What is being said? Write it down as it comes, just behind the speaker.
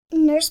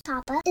Nurse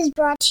Papa is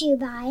brought to you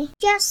by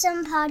Just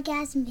Some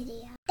Podcast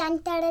Media.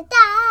 Dun, da, da,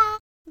 da.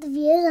 The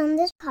views on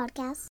this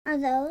podcast are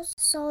those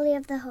solely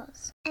of the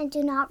host and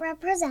do not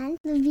represent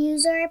the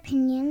views or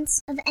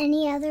opinions of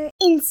any other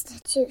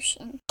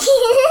institution.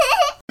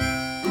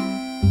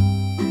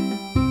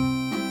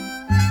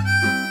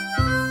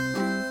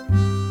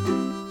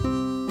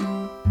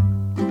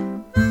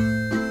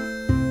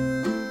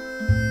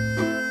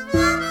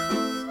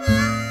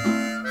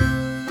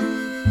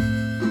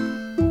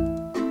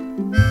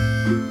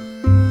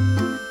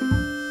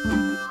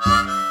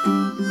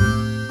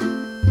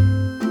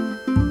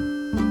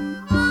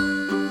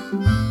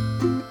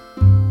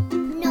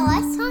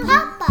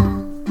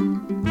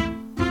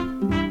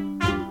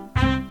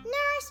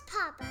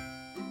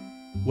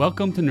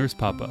 Welcome to Nurse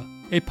Papa,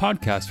 a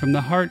podcast from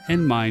the heart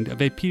and mind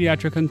of a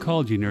pediatric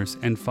oncology nurse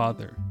and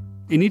father.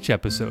 In each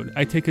episode,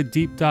 I take a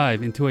deep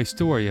dive into a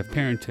story of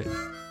parenthood,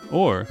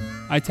 or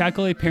I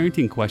tackle a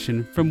parenting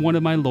question from one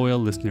of my loyal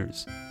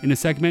listeners in a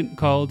segment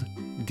called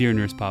Dear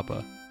Nurse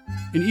Papa.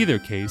 In either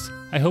case,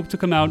 I hope to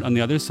come out on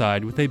the other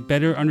side with a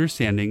better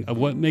understanding of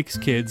what makes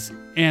kids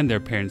and their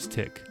parents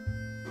tick.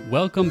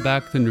 Welcome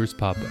back to Nurse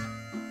Papa.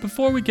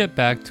 Before we get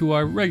back to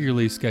our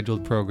regularly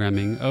scheduled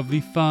programming of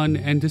the fun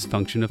and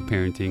dysfunction of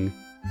parenting,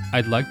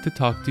 I'd like to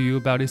talk to you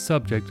about a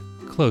subject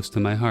close to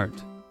my heart: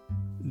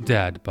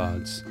 dad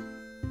bods.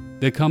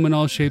 They come in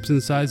all shapes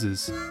and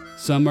sizes.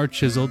 Some are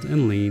chiseled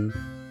and lean,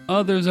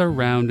 others are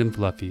round and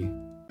fluffy.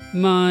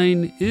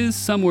 Mine is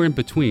somewhere in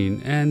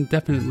between and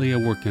definitely a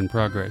work in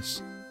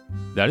progress.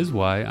 That is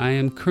why I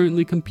am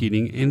currently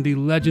competing in the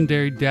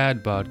legendary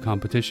Dad Bod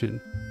competition.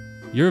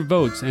 Your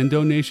votes and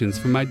donations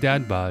for my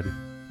dad bod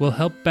will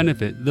help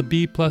benefit the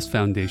B+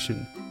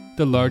 Foundation,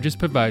 the largest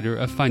provider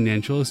of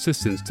financial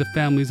assistance to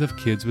families of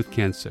kids with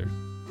cancer.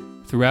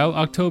 Throughout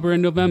October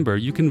and November,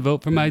 you can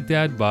vote for my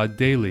dad bod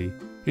daily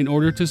in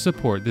order to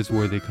support this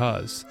worthy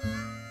cause.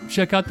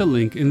 Check out the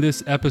link in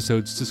this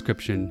episode's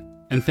description,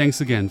 and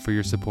thanks again for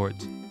your support.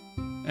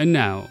 And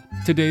now,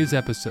 today's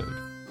episode.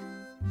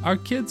 Our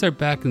kids are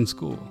back in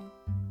school.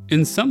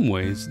 In some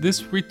ways,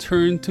 this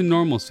return to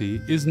normalcy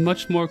is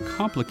much more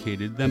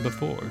complicated than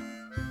before.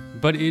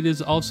 But it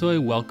is also a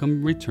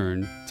welcome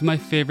return to my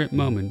favorite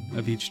moment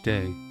of each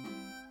day: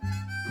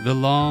 the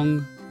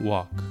long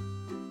walk.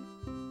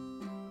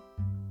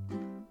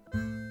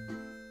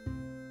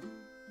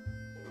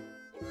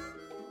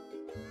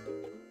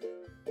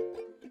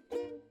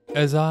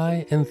 As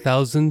I and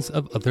thousands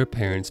of other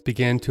parents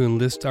began to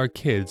enlist our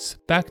kids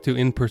back to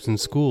in-person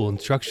school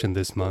instruction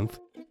this month,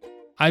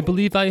 I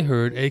believe I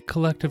heard a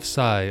collective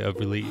sigh of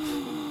relief.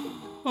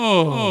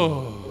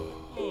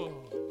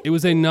 It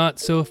was a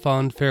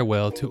not-so-fond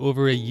farewell to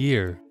over a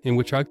year in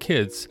which our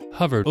kids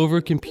hovered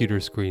over computer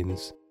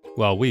screens,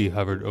 while we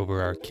hovered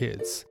over our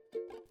kids.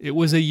 It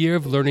was a year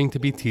of learning to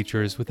be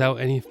teachers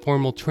without any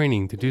formal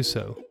training to do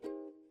so,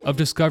 of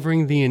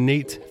discovering the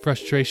innate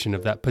frustration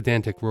of that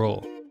pedantic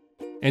role,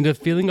 and of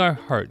feeling our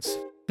hearts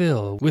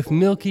fill with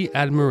milky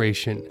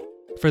admiration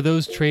for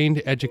those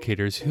trained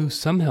educators who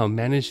somehow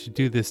managed to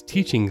do this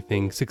teaching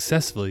thing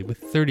successfully with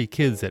 30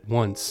 kids at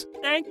once.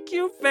 Thank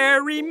you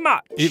very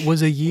much. It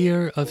was a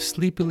year of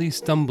sleepily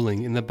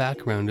stumbling in the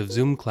background of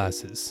Zoom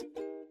classes,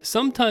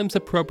 sometimes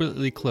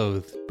appropriately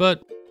clothed,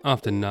 but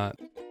often not.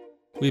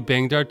 We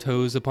banged our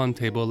toes upon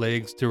table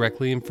legs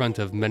directly in front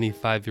of many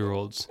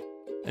 5-year-olds,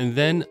 and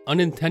then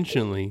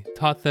unintentionally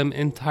taught them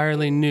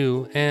entirely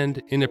new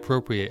and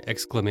inappropriate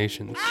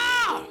exclamations.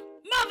 Ah!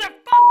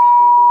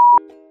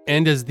 Motherfucker!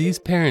 And as these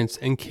parents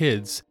and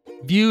kids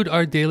viewed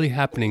our daily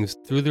happenings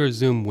through their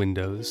Zoom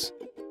windows,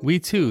 we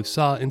too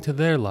saw into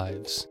their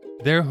lives,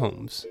 their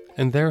homes,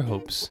 and their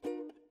hopes.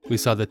 We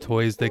saw the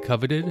toys they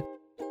coveted,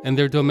 and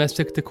their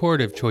domestic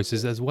decorative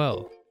choices as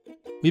well.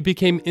 We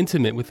became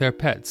intimate with their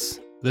pets,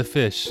 the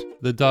fish,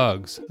 the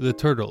dogs, the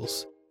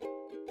turtles.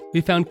 We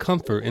found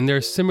comfort in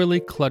their similarly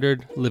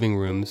cluttered living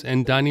rooms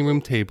and dining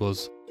room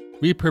tables,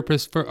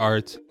 repurposed for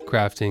art,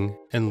 crafting,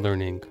 and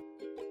learning.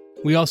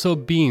 We also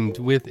beamed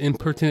with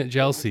impertinent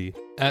jealousy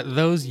at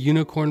those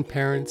unicorn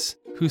parents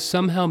who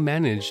somehow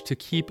managed to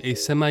keep a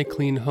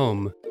semi-clean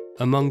home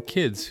among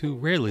kids who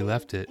rarely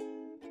left it.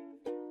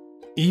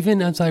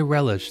 Even as I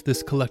relish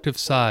this collective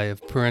sigh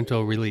of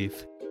parental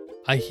relief,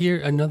 I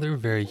hear another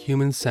very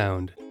human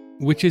sound,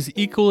 which is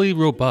equally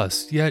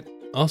robust yet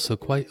also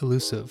quite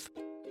elusive.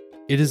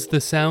 It is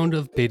the sound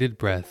of bated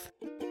breath,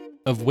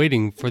 of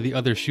waiting for the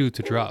other shoe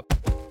to drop,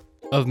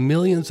 of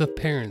millions of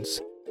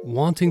parents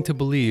wanting to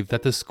believe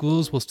that the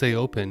schools will stay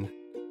open,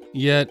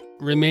 yet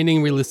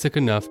remaining realistic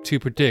enough to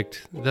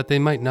predict that they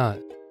might not.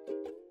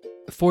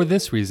 For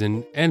this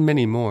reason, and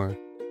many more,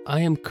 I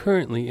am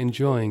currently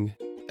enjoying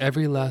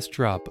every last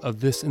drop of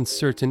this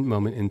uncertain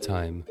moment in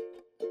time.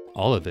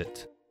 All of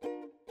it.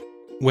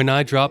 When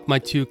I drop my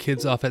 2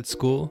 kids off at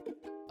school,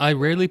 I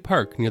rarely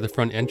park near the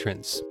front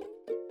entrance.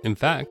 In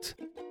fact,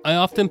 I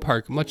often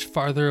park much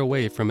farther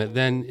away from it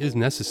than is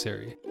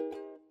necessary.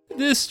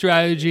 This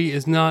strategy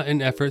is not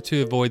an effort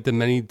to avoid the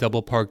many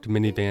double-parked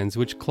minivans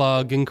which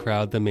clog and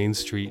crowd the main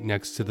street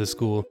next to the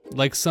school,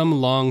 like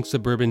some long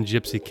suburban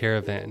gypsy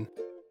caravan.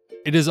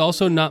 It is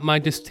also not my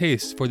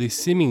distaste for the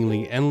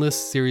seemingly endless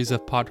series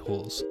of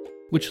potholes,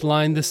 which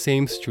line the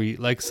same street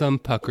like some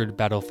puckered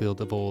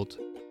battlefield of old.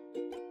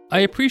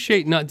 I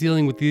appreciate not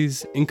dealing with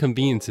these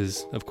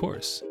inconveniences, of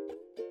course,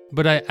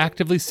 but I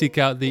actively seek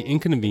out the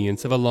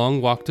inconvenience of a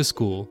long walk to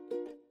school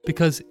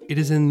because it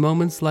is in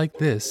moments like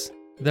this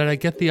that I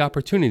get the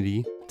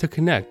opportunity to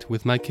connect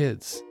with my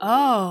kids.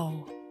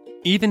 Oh.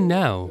 Even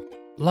now,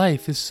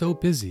 life is so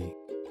busy,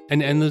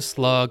 an endless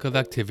slog of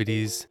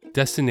activities,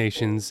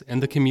 destinations,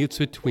 and the commutes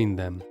between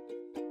them,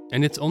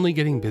 and it's only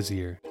getting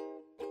busier.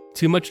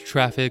 Too much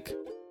traffic,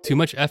 too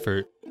much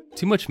effort,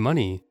 too much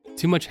money,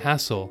 too much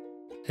hassle,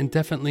 and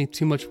definitely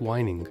too much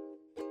whining.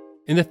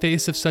 In the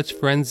face of such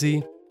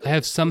frenzy, I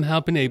have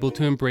somehow been able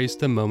to embrace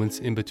the moments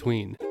in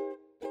between.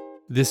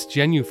 This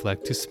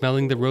genuflect to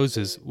smelling the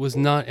roses was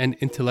not an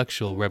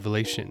intellectual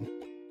revelation.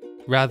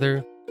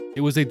 Rather,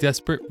 it was a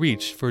desperate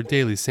reach for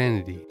daily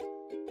sanity.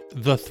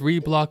 The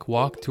 3-block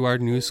walk to our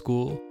new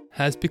school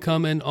has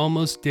become an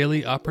almost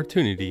daily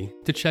opportunity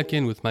to check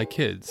in with my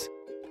kids,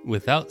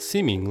 without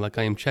seeming like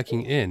I am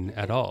checking in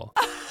at all.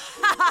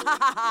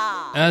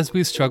 As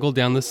we struggle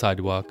down the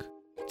sidewalk,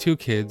 2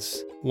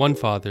 kids, 1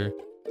 father,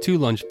 2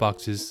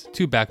 lunchboxes,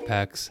 2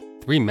 backpacks,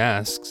 3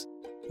 masks,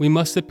 we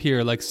must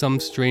appear like some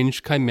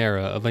strange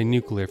chimera of a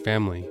nuclear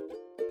family.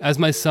 As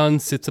my son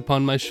sits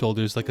upon my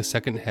shoulders like a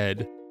second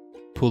head,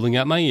 pulling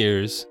at my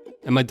ears,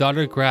 and my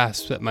daughter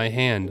grasps at my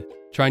hand,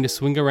 trying to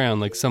swing around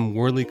like some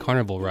whirly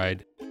carnival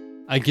ride,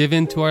 I give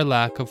in to our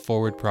lack of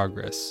forward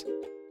progress.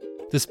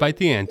 Despite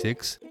the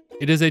antics,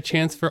 it is a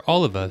chance for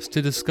all of us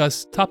to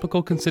discuss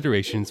topical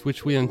considerations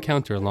which we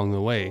encounter along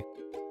the way.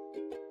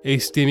 A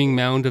steaming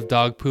mound of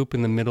dog poop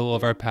in the middle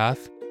of our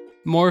path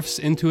morphs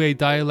into a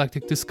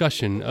dialectic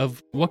discussion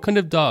of what kind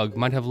of dog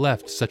might have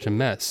left such a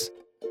mess.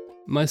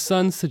 My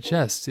son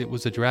suggests it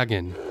was a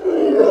dragon.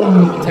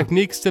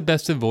 Techniques to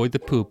best avoid the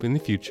poop in the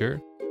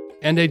future,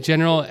 and a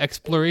general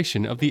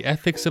exploration of the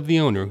ethics of the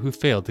owner who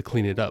failed to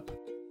clean it up.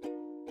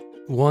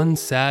 One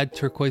sad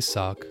turquoise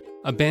sock,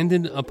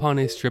 abandoned upon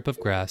a strip of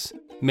grass,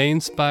 may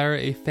inspire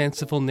a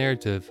fanciful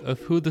narrative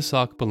of who the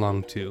sock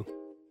belonged to.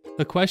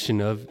 The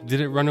question of did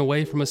it run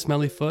away from a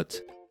smelly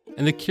foot,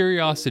 and the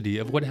curiosity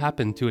of what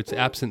happened to its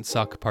absent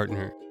sock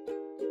partner.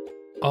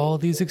 All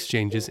these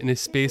exchanges in a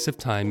space of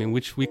time in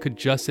which we could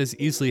just as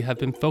easily have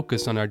been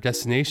focused on our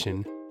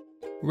destination,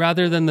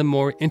 rather than the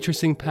more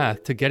interesting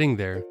path to getting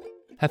there,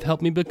 have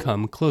helped me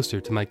become closer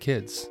to my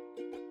kids.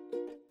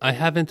 I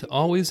haven't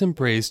always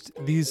embraced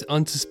these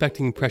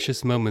unsuspecting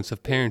precious moments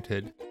of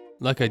parenthood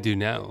like I do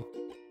now.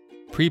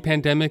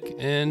 Pre-pandemic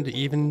and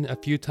even a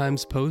few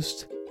times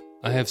post,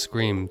 I have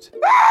screamed.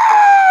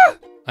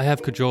 I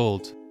have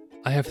cajoled.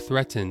 I have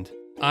threatened.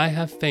 I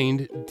have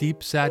feigned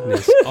deep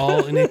sadness,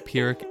 all in a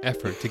pyrrhic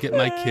effort to get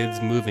my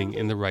kids moving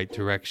in the right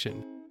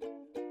direction.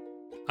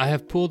 I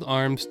have pulled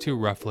arms too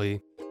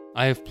roughly.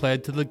 I have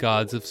pled to the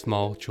gods of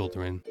small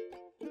children.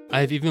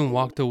 I have even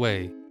walked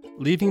away,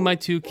 leaving my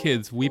 2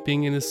 kids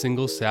weeping in a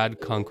single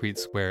sad concrete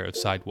square of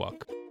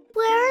sidewalk.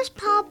 Where's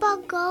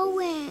Papa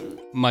going?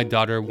 My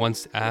daughter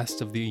once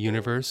asked of the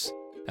universe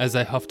as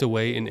I huffed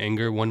away in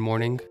anger one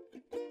morning.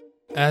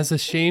 As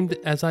ashamed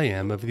as I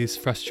am of these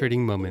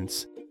frustrating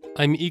moments,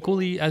 I'm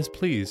equally as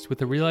pleased with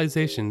the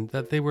realization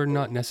that they were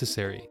not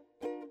necessary,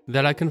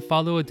 that I can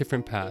follow a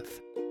different path.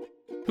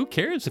 Who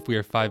cares if we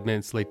are 5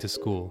 minutes late to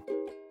school?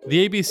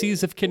 The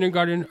ABCs of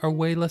kindergarten are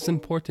way less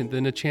important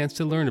than a chance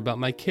to learn about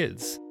my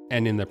kids,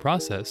 and in the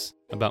process,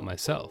 about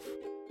myself.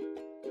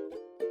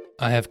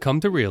 I have come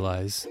to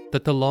realize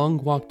that the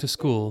long walk to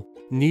school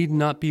need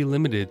not be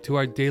limited to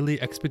our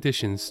daily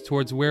expeditions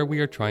towards where we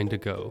are trying to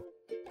go.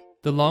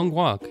 The long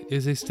walk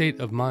is a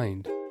state of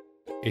mind,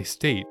 a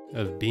state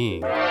of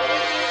being.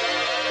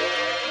 I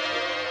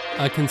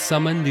can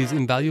summon these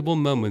invaluable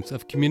moments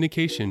of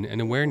communication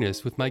and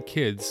awareness with my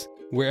kids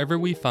wherever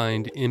we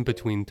find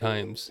in-between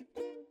times.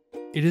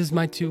 It is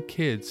my 2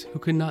 kids who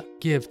could not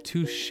give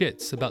 2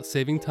 shits about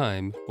saving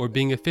time or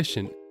being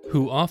efficient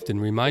who often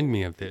remind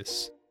me of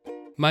this.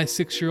 My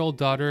 6-year-old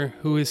daughter,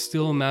 who is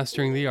still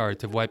mastering the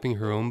art of wiping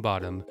her own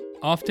bottom,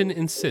 often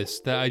insists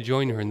that I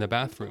join her in the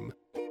bathroom.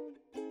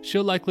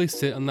 She'll likely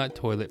sit on that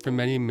toilet for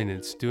many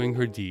minutes doing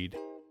her deed,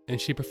 and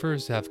she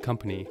prefers to have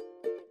company.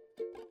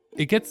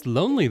 It gets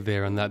lonely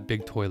there on that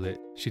big toilet,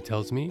 she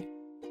tells me.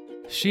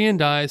 She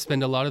and I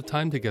spend a lot of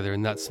time together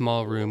in that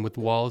small room with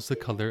walls the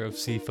color of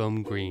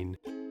seafoam green,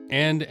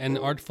 and an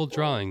artful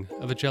drawing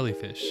of a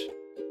jellyfish.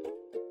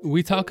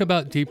 We talk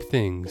about deep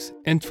things,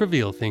 and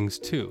trivial things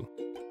too.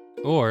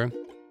 Or,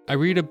 I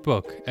read a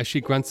book as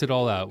she grunts it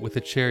all out with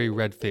a cherry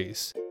red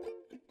face.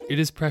 It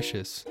is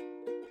precious,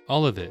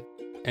 all of it,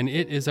 and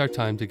it is our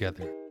time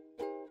together.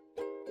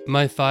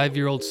 My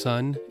 5-year-old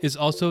son is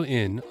also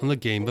in on the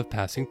game of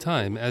passing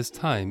time as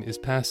time is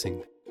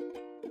passing.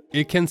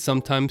 It can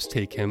sometimes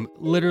take him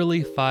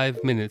literally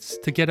 5 minutes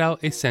to get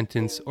out a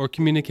sentence or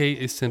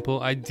communicate a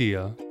simple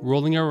idea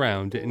rolling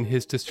around in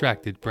his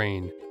distracted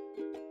brain.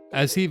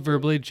 As he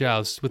verbally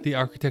jousts with the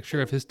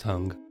architecture of his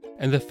tongue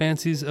and the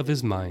fancies of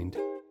his mind,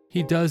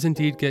 he does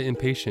indeed get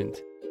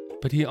impatient,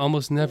 but he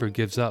almost never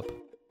gives up.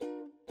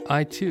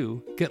 I,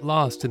 too, get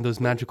lost in those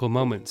magical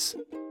moments,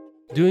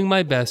 doing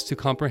my best to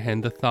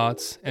comprehend the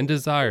thoughts and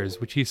desires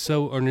which he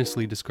so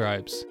earnestly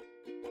describes.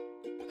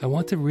 I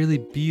want to really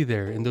be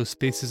there in those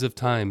spaces of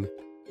time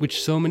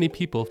which so many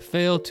people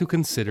fail to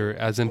consider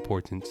as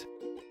important.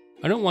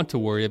 I don't want to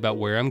worry about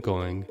where I'm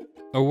going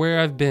or where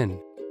I've been.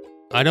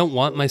 I don't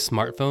want my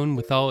smartphone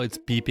with all its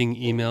beeping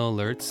email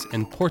alerts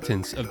and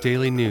portents of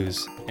daily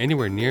news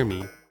anywhere near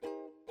me.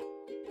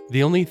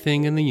 The only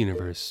thing in the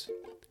universe,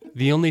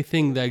 the only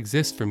thing that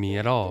exists for me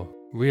at all,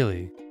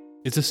 really,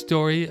 is a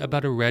story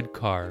about a red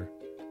car.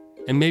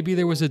 And maybe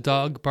there was a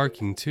dog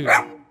barking too.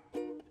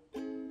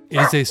 It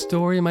is a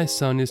story my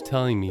son is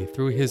telling me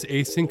through his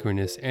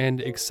asynchronous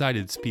and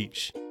excited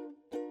speech.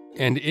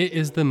 And it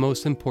is the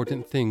most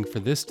important thing for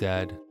this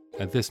dad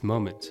at this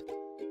moment.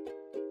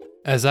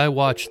 As I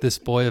watch this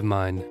boy of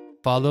mine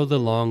follow the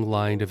long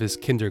line of his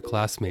kinder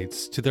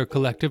classmates to their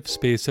collective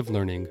space of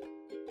learning,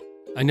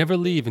 I never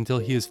leave until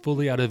he is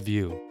fully out of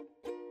view.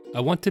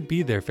 I want to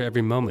be there for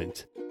every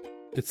moment.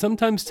 It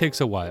sometimes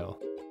takes a while.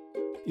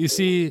 You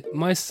see,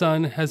 my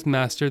son has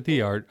mastered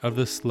the art of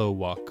the slow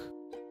walk.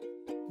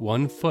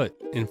 One foot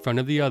in front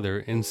of the other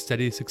in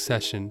steady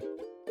succession,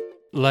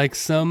 like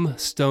some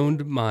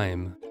stoned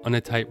mime on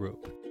a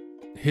tightrope.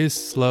 His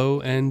slow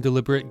and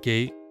deliberate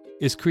gait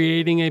is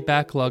creating a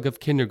backlog of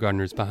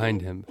kindergartners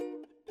behind him.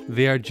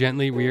 They are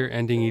gently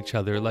rear-ending each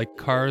other like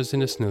cars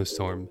in a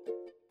snowstorm.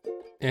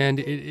 And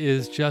it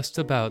is just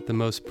about the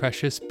most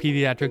precious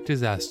pediatric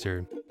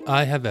disaster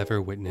I have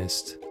ever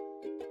witnessed.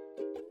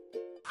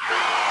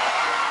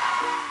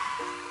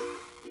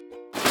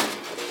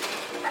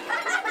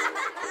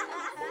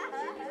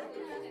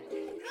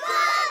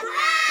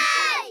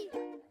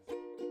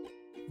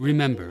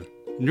 Remember,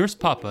 Nurse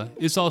Papa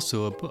is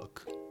also a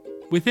book.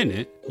 Within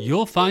it,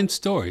 you'll find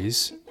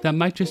stories that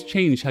might just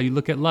change how you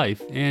look at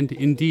life and,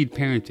 indeed,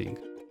 parenting.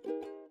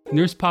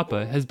 Nurse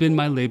Papa has been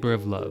my labor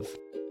of love,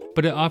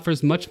 but it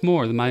offers much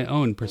more than my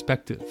own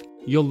perspective.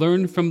 You'll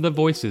learn from the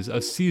voices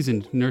of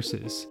seasoned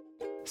nurses,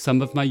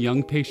 some of my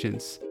young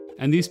patients,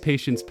 and these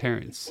patients'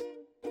 parents,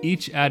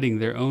 each adding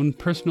their own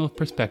personal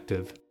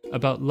perspective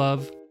about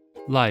love,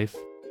 life,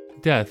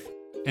 death,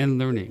 and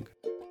learning.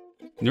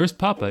 Nurse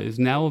Papa is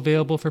now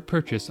available for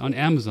purchase on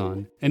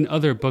Amazon and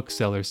other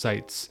bookseller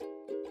sites.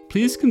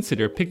 Please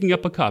consider picking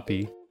up a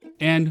copy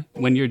and,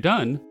 when you're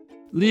done,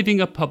 leaving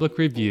a public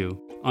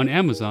review on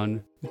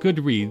Amazon,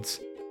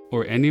 Goodreads,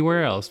 or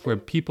anywhere else where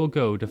people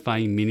go to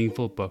find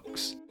meaningful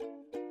books.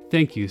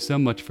 Thank you so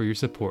much for your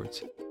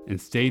support,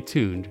 and stay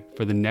tuned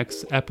for the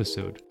next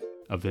episode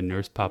of the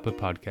Nurse Papa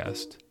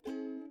Podcast.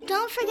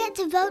 Don't forget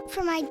to vote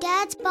for my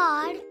dad's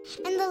bod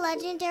in the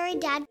legendary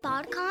Dad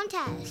Bod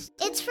contest.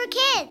 It's for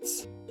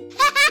kids.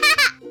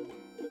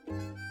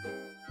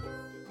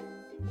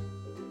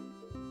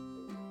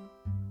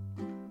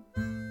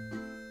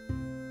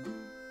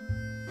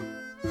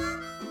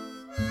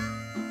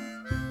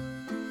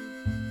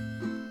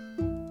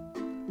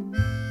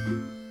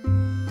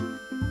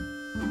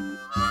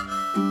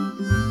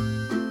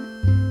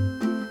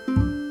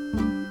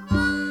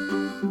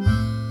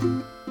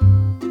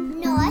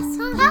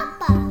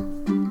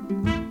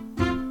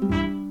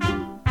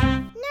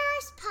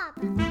 Nurse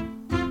Papa.